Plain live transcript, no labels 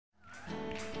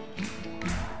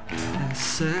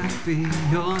Blessed be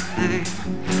your name,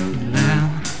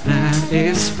 land that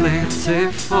is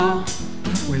plentiful,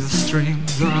 with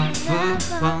streams of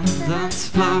abundance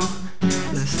flow.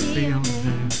 Blessed be your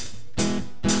name.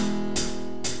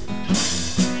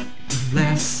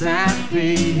 Blessed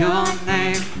be your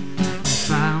name,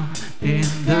 found in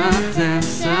the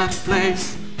desert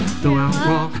place. Though I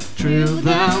walk through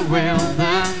the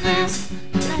wilderness,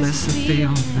 blessed be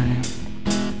your name.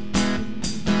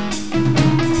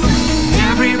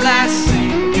 Every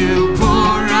blessing you pour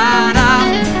out,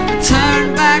 I'll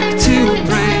turn back to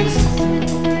praise.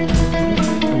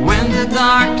 When the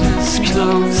darkness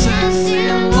closes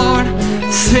in, Lord,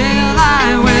 still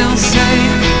I will say,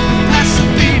 blessed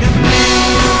be the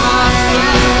name of the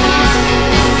Lord.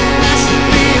 Blessed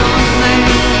be your name.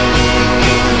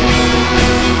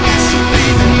 Blessed be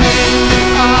the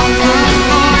name of the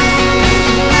Lord.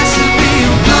 Blessed be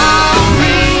your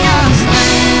glorious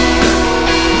name.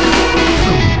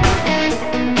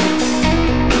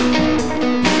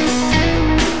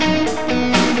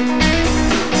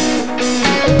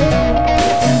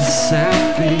 Blessed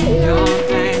be your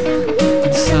name,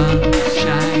 the sun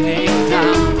shining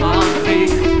down on me,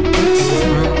 the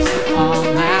world's all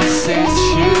as it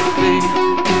should be.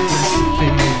 Blessed be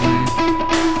your name.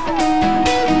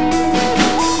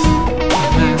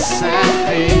 Blessed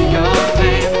be your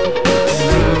name,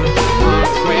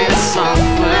 marked with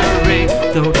suffering,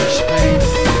 though there's pain,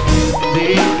 the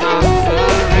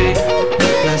offering.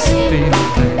 Blessed be your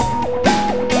name.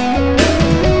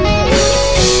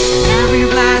 Every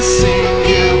blessing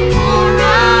you pour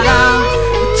out, I'll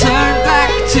turn back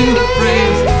to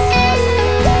praise.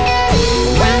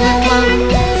 When the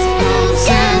darkness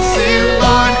closes in,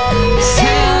 Lord,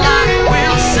 still I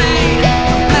will sing.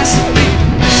 Blessed be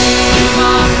the name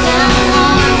of the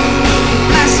Lord.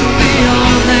 Blessed be your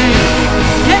name.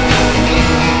 Yeah.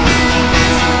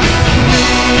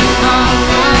 Name of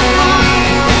the Lord.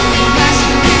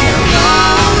 Blessed be your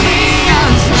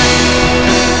glorious name.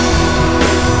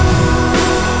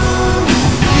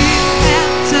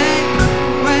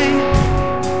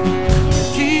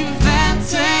 Give and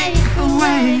take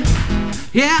away.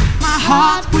 Yeah, my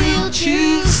heart will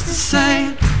choose to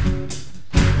say,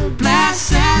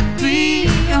 blessed be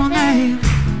your name.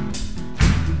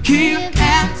 Give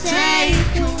and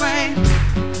take away.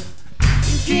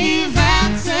 Give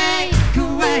and take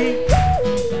away.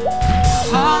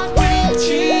 My heart will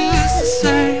choose to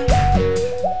say,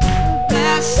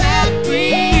 blessed be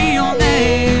your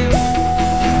name.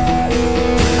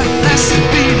 Blessed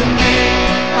be the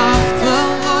name of the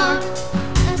Lord.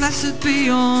 Blessed be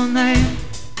your name.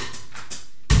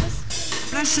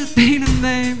 Blessed be the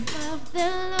name.